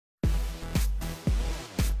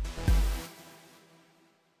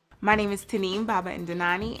My name is Tenin and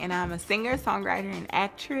Danani, and I'm a singer, songwriter, and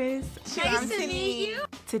actress. Nice to meet you.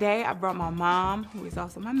 Today, I brought my mom, who is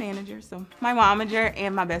also my manager, so my momager,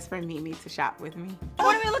 and my best friend Mimi to shop with me.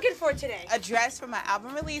 What are we looking for today? A dress for my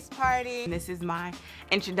album release party. And this is my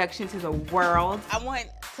introduction to the world. I want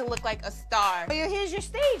to look like a star. Here's your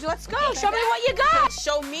stage. Let's go. Show me what you got.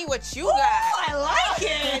 Show me what you Ooh, got. I like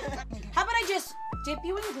it. How about I just dip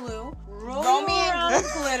you in glue, roll Roll you me in around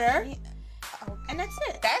with glitter, and that's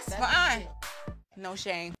it. That's fine. No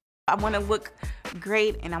shame. I want to look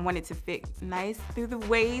great, and I want it to fit nice through the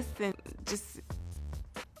waist, and just,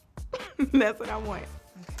 that's what I want.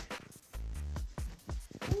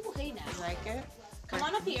 Ooh, hey now. You like it? Come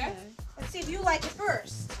on up here. Let's see if you like it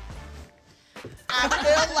first. I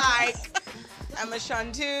feel like I'm a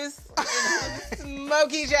chanteuse in a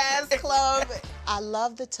smoky jazz club. I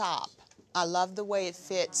love the top. I love the way it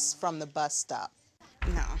fits from the bust up.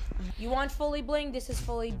 No. You want fully bling? This is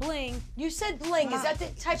fully bling. You said bling. Is that the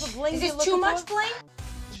type of bling Is you're this looking too much for? bling?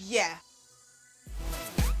 Yeah.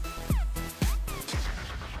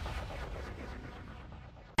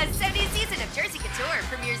 A 70th season of Jersey Couture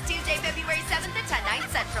premieres Tuesday, February 7th at 10, 9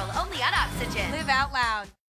 Central, only on Oxygen. Live out loud.